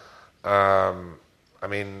 I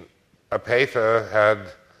mean, Apatha had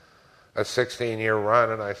a 16-year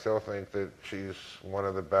run, and I still think that she's one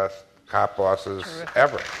of the best cop bosses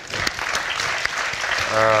ever.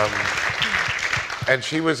 And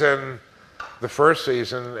she was in the first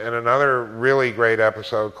season in another really great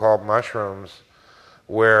episode called Mushrooms,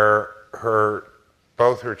 where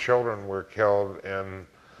both her children were killed in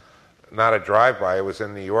not a drive-by, it was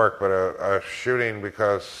in New York, but a shooting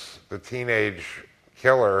because the teenage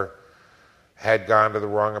killer had gone to the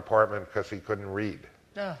wrong apartment because he couldn't read.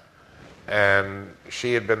 Oh. And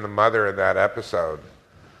she had been the mother in that episode.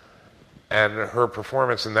 And her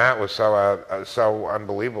performance in that was so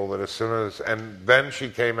unbelievable that as soon as... And then she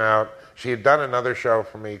came out... She had done another show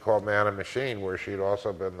for me called Man and Machine, where she'd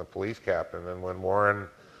also been the police captain. And when Warren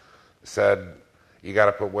said, you got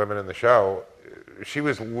to put women in the show, she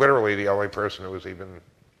was literally the only person who was even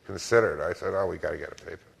considered. I said, we got to get a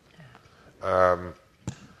paper.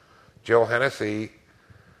 Jill Hennessy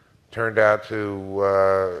turned out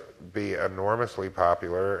to be enormously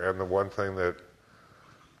popular, and the one thing that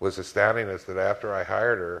was astounding is that after I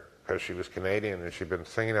hired her, because she was Canadian and she'd been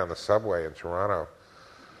singing on the subway in Toronto,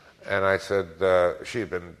 and I said, she had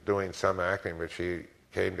been doing some acting, but she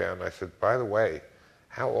came down and I said, by the way,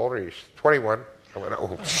 how old are you? She's 21. I went,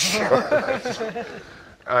 oh, shit.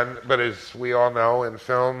 But as we all know, in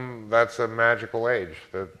film, that's a magical age.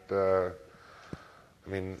 That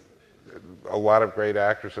a lot of great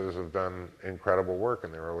actresses have done incredible work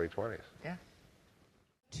in their early 20s. Yeah.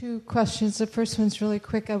 2 questions. The first one's really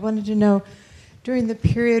quick. I wanted to know, during the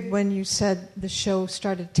period when you said the show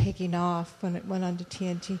started taking off, when it went on to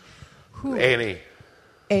TNT, who... A&E.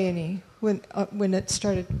 When it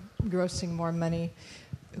started grossing more money,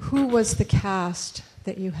 who was the cast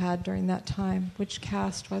that you had during that time? Which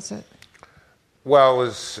cast was it? Well, it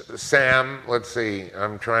was Sam. Let's see.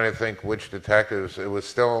 I'm trying to think which detectives. It was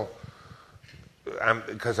still...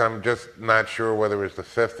 Because I'm just not sure whether it was the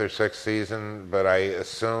 5th or 6th season, but I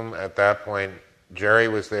assume at that point Jerry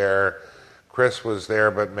was there, Chris was there,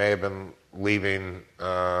 but may have been leaving.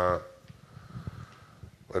 Let's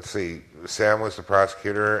see, Sam was the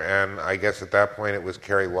prosecutor, and I guess at that point it was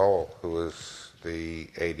Kerry Lowell who was the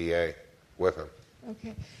ADA with him.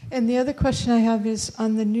 Okay. And the other question I have is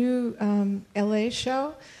on the new LA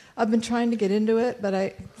show. I've been trying to get into it, but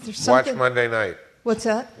there's something... Watch Monday night. What's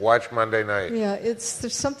that? Watch Monday night. Yeah,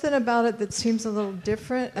 there's something about it that seems a little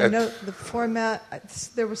different. I know the format.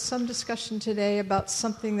 There was some discussion today about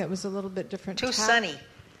something that was a little bit different. Too sunny.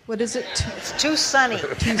 What is it? It's too sunny.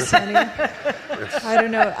 Too sunny. I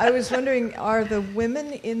don't know. I was wondering, are the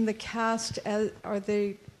women in the cast?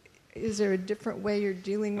 Is there a different way you're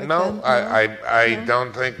dealing with them? No, I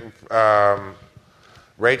don't think.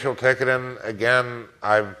 Rachel Tickenden, again,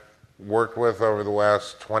 I've worked with over the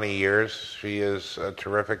last 20 years. She is a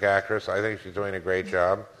terrific actress. I think she's doing a great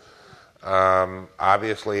job.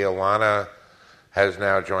 Obviously, Ilana has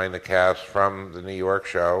now joined the cast from the New York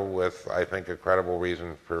show with, I think, a credible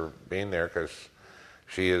reason for being there, because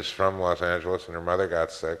she is from Los Angeles and her mother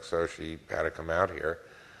got sick, so she had to come out here.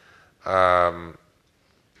 So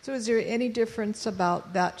is there any difference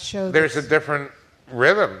about that show? There's a different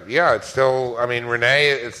rhythm. Yeah, it's still, Renee,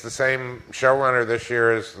 it's the same showrunner this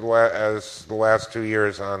year as the last 2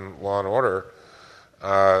 years on Law and Order.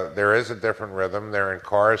 There is a different rhythm. They're in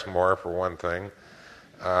cars more, for one thing.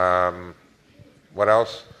 What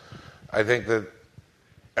else? I think that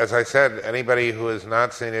as I said, anybody who has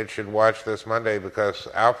not seen it should watch this Monday, because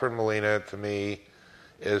Alfred Molina, to me,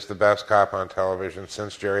 is the best cop on television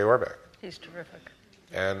since Jerry Orbach. He's terrific.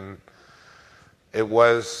 And it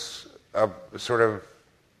was a sort of...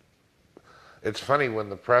 It's funny when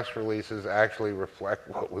the press releases actually reflect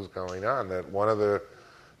what was going on, that one of the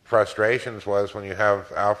frustrations was when you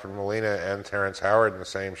have Alfred Molina and Terrence Howard in the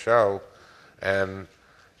same show and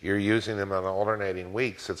you're using them on alternating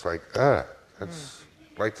weeks, it's like, I'd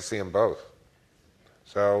like to see them both.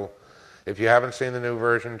 So if you haven't seen the new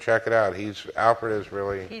version, check it out. Alfred is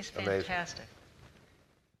really He's amazing. fantastic.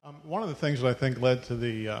 One of the things that I think led to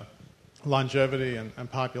the longevity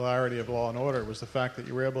and popularity of Law & Order was the fact that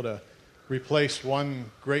you were able to replace one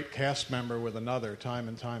great cast member with another time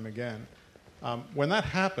and time again. When that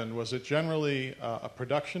happened, was it generally a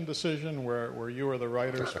production decision where you or the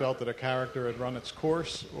writers felt that a character had run its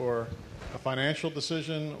course, or a financial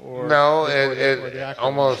decision, or No, or the actor?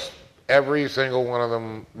 almost every single one of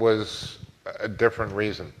them was a different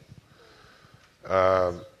reason.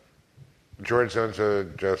 George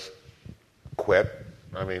Zunza just quit.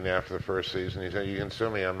 I mean, after the first season, he said, "You can sue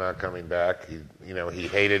me. I'm not coming back." He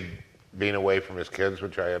hated being away from his kids,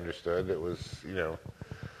 which I understood. It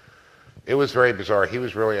was very bizarre. He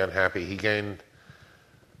was really unhappy. He gained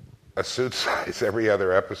a suit size every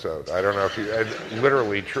other episode. I don't know if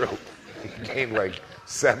literally true. He gained like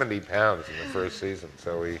 70 pounds in the first season.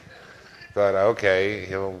 So we thought, okay,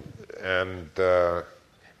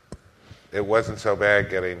 it wasn't so bad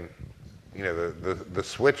getting, the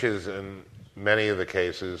switches in many of the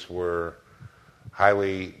cases were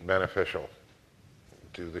highly beneficial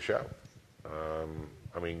to the show.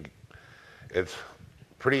 It's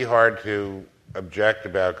pretty hard to object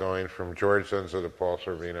about going from George Zunza to Paul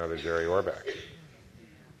Sorvino to Jerry Orbach.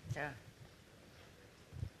 Yeah.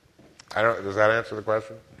 Does that answer the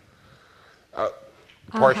question?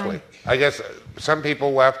 Partially. I guess some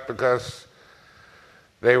people left because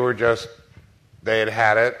they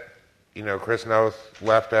had it. Chris Noth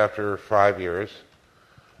left after 5 years.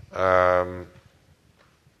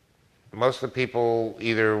 Most of the people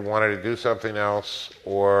either wanted to do something else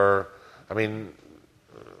or,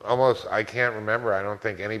 almost, I can't remember. I don't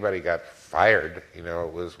think anybody got fired. It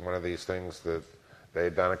was one of these things that they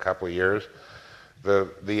had done a couple of years. The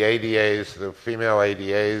ADAs, the female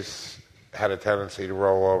ADAs, had a tendency to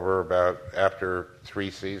roll over about after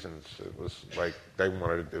 3 seasons. It was like they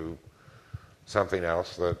wanted to do something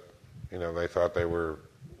else that, they thought they were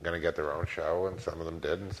going to get their own show, and some of them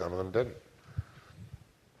did, and some of them didn't.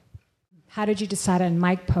 How did you decide on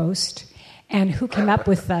mic post, and who came up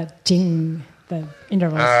with the ding, the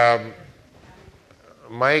intervals?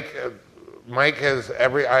 Mike has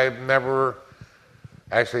I've never,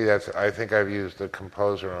 actually I think I've used different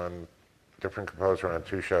composer on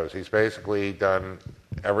 2 shows. He's basically done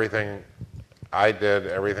everything I did,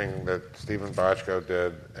 everything that Stephen Bochco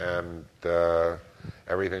did, and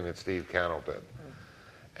everything that Steve Cannell did.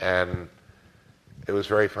 And it was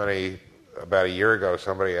very funny. About a year ago,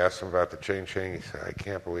 somebody asked him about the Ching Ching. He said, "I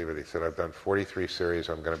can't believe it." He said, "I've done 43 series.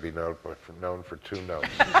 I'm going to be known for 2 notes."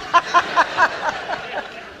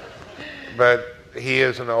 But he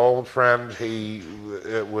is an old friend.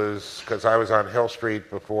 It was because I was on Hill Street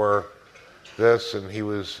before this, and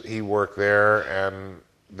he worked there. And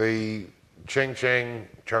the Ching Ching,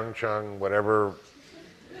 Chung Chung, whatever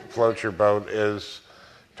floats your boat, is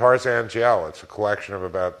Tarzan Gel. It's a collection of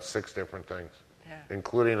about 6 different things,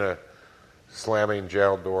 including a slamming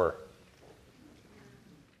jail door.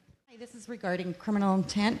 Hi, this is regarding criminal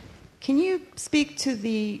intent. Can you speak to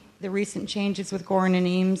the recent changes with Gorin and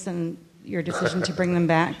Eames and your decision to bring them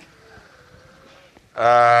back?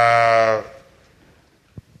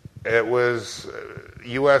 It was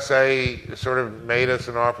USA sort of made us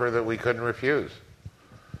an offer that we couldn't refuse.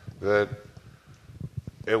 That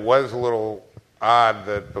it was a little odd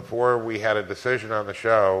that before we had a decision on the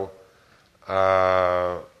show,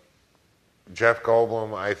 Jeff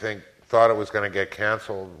Goldblum, I think, thought it was going to get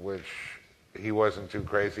canceled, which he wasn't too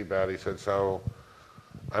crazy about. He said, "So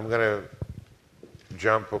I'm going to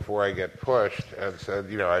jump before I get pushed," and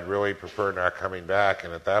said, "I'd really prefer not coming back."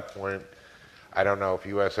 And at that point, I don't know if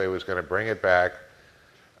USA was going to bring it back,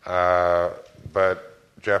 but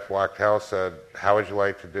Jeff Wachtell said, "How would you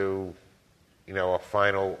like to do, a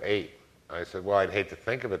final 8?" I said, "Well, I'd hate to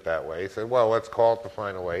think of it that way." He said, "Well, let's call it the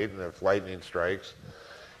final 8, and if lightning strikes,"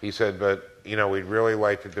 he said, "but, we'd really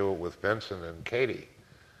like to do it with Vincent and Katie."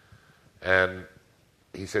 And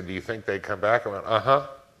he said, "Do you think they'd come back?" I went, "Uh-huh."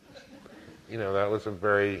 That was a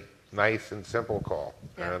very nice and simple call.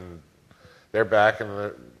 Yeah. And they're back,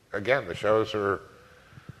 and again, the shows are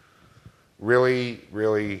really,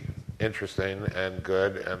 really interesting and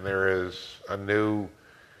good, and there is a new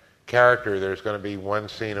character. There's going to be one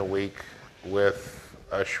scene a week with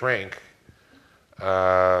a shrink,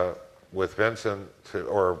 with Vincent,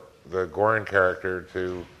 or the Gorin character,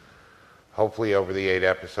 to hopefully over the 8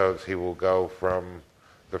 episodes he will go from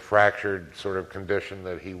the fractured sort of condition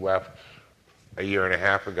that he left a year and a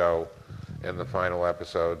half ago in the final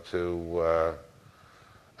episode to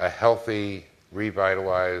a healthy,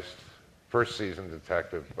 revitalized first season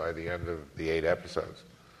detective by the end of the 8 episodes.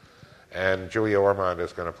 And Julia Ormond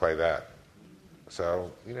is going to play that.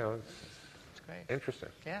 So, it's great. Interesting.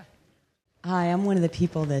 Yeah. Hi, I'm one of the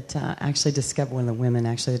people that actually discovered, one of the women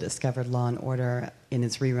actually discovered Law and Order in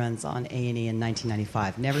its reruns on A&E in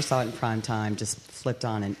 1995. Never saw it in prime time, just flipped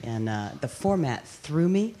on, and the format threw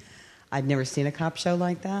me. I'd never seen a cop show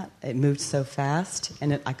like that. It moved so fast,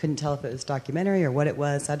 and I couldn't tell if it was documentary or what it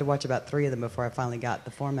was. I had to watch about 3 of them before I finally got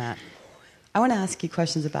the format. I want to ask you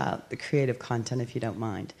questions about the creative content, if you don't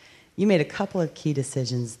mind. You made a couple of key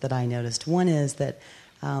decisions that I noticed. One is that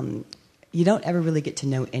you don't ever really get to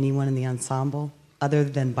know anyone in the ensemble other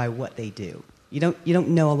than by what they do. You don't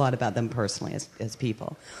know a lot about them personally as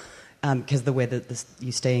people, because the way that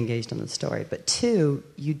you stay engaged in the story. But 2,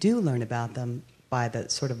 you do learn about them by the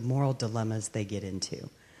sort of moral dilemmas they get into,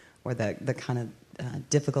 or the kind of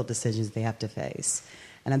difficult decisions they have to face.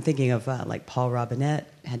 And I'm thinking of like Paul Robinette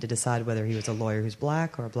had to decide whether he was a lawyer who's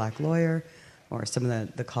black or a black lawyer, or some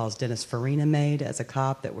of the calls Dennis Farina made as a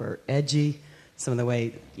cop that were edgy, some of the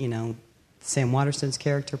way, Sam Waterston's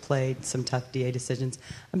character played some tough DA decisions.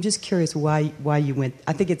 I'm just curious why you went.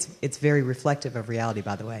 I think it's very reflective of reality,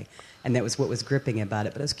 by the way, and that was what was gripping about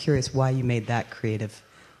it. But I was curious why you made that creative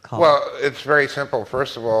call. Well, it's very simple.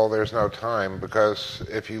 First of all, there's no time, because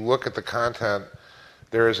if you look at the content,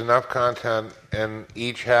 there is enough content in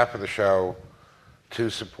each half of the show to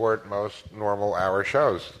support most normal hour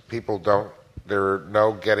shows. There are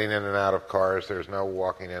no getting in and out of cars. There's no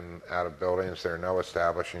walking in and out of buildings. There are no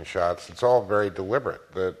establishing shots. It's all very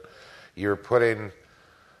deliberate, that you're putting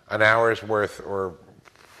an hour's worth or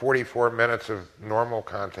 44 minutes of normal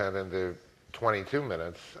content into 22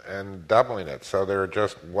 minutes and doubling it. So there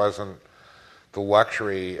just wasn't the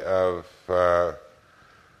luxury of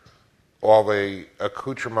all the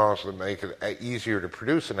accoutrements that make it easier to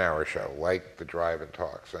produce an hour show, like the drive-in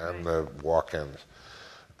talks and the walk-ins.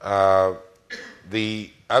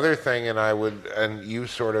 The other thing, and you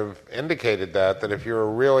sort of indicated that if you're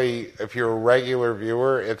a regular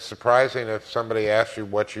viewer, it's surprising if somebody asks you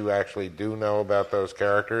what you actually do know about those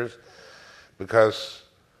characters, because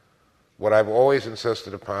what I've always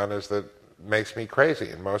insisted upon is that makes me crazy.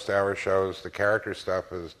 In most hour shows, the character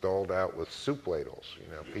stuff is doled out with soup ladles,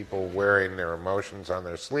 people wearing their emotions on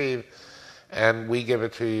their sleeve, and we give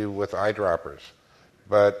it to you with eyedroppers.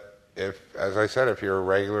 But as I said, if you're a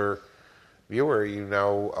regular viewer, you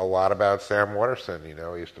know a lot about Sam Waterston.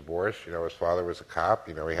 He's divorced. His father was a cop.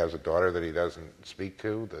 He has a daughter that he doesn't speak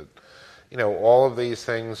to. All of these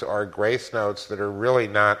things are grace notes that are really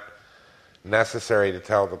not necessary to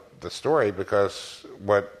tell the story, because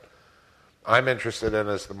what I'm interested in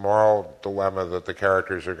is the moral dilemma that the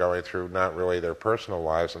characters are going through, not really their personal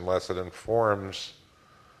lives, unless it informs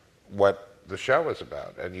what the show is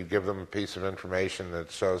about. And you give them a piece of information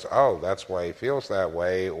that shows, oh, that's why he feels that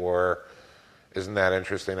way, or isn't that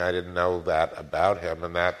interesting? I didn't know that about him,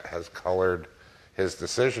 and that has colored his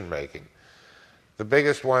decision making. The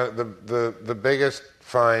biggest one, the biggest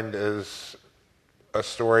find is a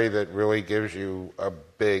story that really gives you a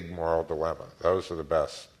big moral dilemma. Those are the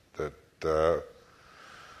best.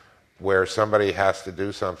 Where somebody has to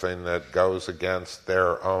do something that goes against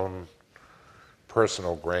their own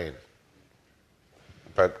personal grain.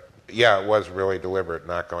 But yeah, it was really deliberate,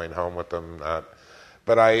 not going home with them.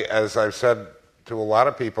 But as I've said to a lot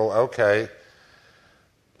of people, okay,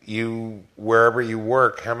 wherever you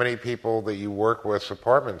work, how many people that you work with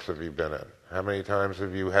apartments have you been in? How many times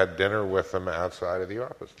have you had dinner with them outside of the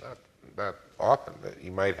office? Not often.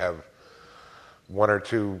 You might have 1 or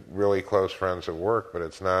 2 really close friends at work, but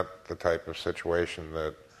it's not the type of situation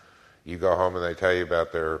that you go home and they tell you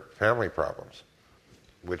about their family problems,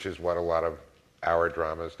 which is what a lot of our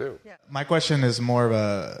dramas do. Yeah. My question is more of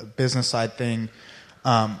a business side thing.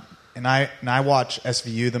 And I watch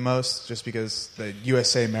SVU the most, just because the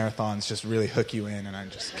USA marathons just really hook you in, and I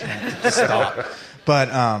just can't stop. But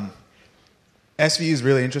SVU is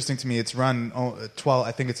really interesting to me. It's run 12.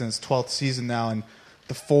 I think it's in its 12th season now, and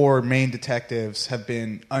the 4 main detectives have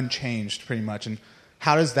been unchanged pretty much. And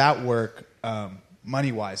how does that work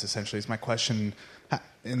money-wise? Essentially, is my question.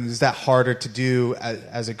 And is that harder to do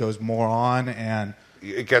as it goes more on? And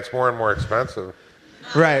it gets more and more expensive.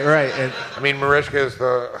 Right. And, I mean, Mariska is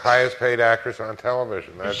the highest paid actress on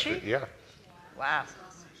television. Is she? Yeah. Wow.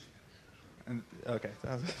 okay,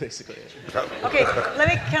 that was basically it. Okay,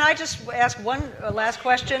 can I just ask one last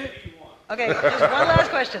question? Okay, just one last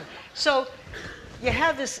question. So, you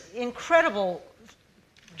have this incredible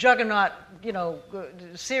juggernaut,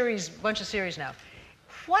 series, bunch of series now.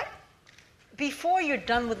 Before you're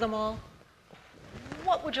done with them all,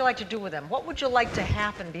 what would you like to do with them? What would you like to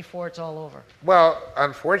happen before it's all over? Well,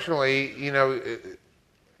 unfortunately,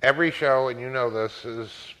 every show, and you know this,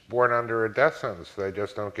 is born under a death sentence. They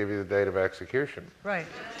just don't give you the date of execution. Right.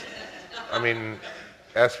 I mean,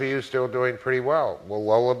 SVU's still doing pretty well. Will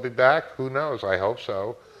Lola be back? Who knows? I hope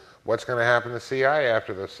so. What's going to happen to CI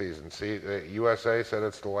after this season? See, the USA said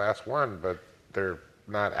it's the last one, but they're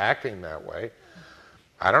not acting that way.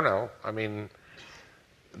 I don't know. I mean,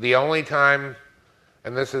 the only time,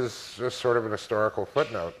 and this is just sort of an historical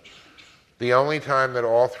footnote, the only time that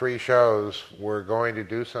all three shows were going to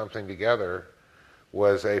do something together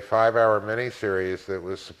was a 5-hour miniseries that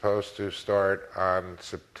was supposed to start on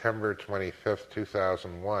September 25th,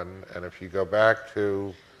 2001. And if you go back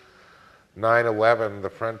to 9/11, the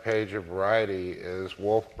front page of Variety is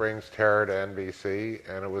Wolf Brings Terror to NBC,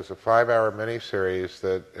 and it was a 5-hour miniseries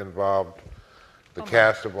that involved the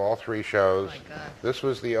cast of all three shows. Oh my God. This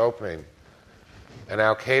was the opening. An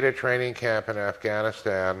Al-Qaeda training camp in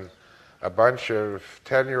Afghanistan. A bunch of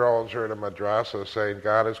 10-year-olds are in a madrasa saying,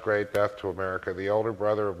 God is great, death to America. The older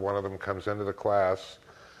brother of one of them comes into the class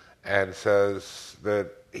and says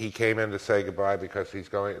that he came in to say goodbye because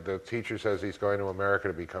the teacher says he's going to America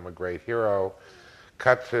to become a great hero.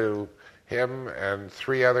 Cut to him and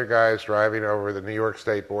 3 other guys driving over the New York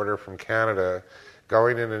state border from Canada,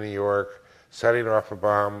 going into New York, setting off a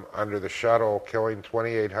bomb under the shuttle, killing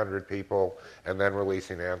 2,800 people, and then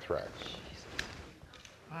releasing anthrax.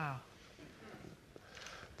 Wow.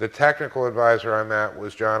 The technical advisor on that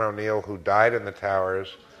was John O'Neill, who died in the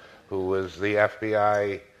towers, who was the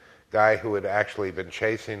FBI guy who had actually been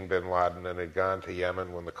chasing bin Laden and had gone to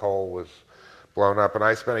Yemen when the coal was blown up. And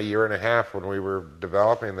I spent a year and a half when we were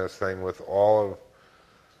developing this thing with a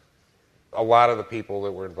lot of the people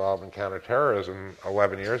that were involved in counterterrorism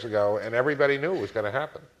 11 years ago, and everybody knew it was going to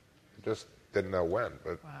happen. Just didn't know when.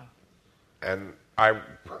 But, wow. And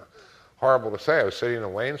horrible to say, I was sitting in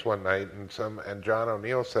Elaine's one night, and John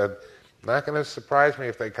O'Neill said, not going to surprise me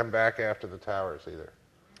if they come back after the towers either.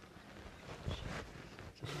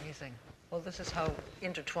 Amazing. Well, this is how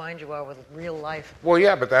intertwined you are with real life. Well,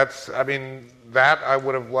 yeah, but that I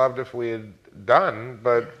would have loved if we had done,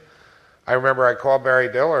 but I remember I called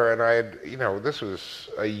Barry Diller, and this was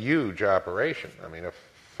a huge operation. I mean,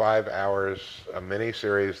 5 hours, a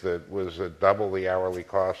mini-series that was double the hourly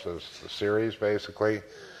cost as the series, basically.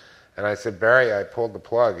 And I said, Barry, I pulled the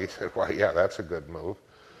plug. He said, well, yeah, that's a good move.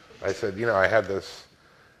 I said, I had this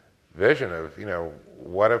vision of,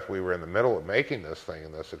 what if we were in the middle of making this thing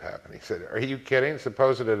and this had happened? He said, are you kidding?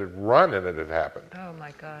 Suppose it had run and it had happened. Oh,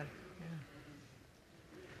 my God.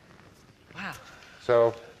 Yeah. Wow.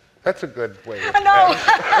 So that's a good way to No.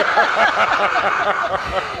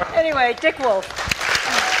 Anyway, Dick Wolf.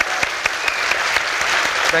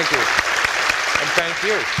 Thank you. And thank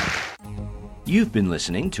you. You've been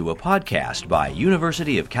listening to a podcast by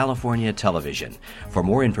University of California Television. For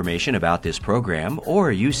more information about this program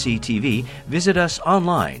or UCTV, visit us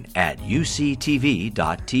online at uctv.tv.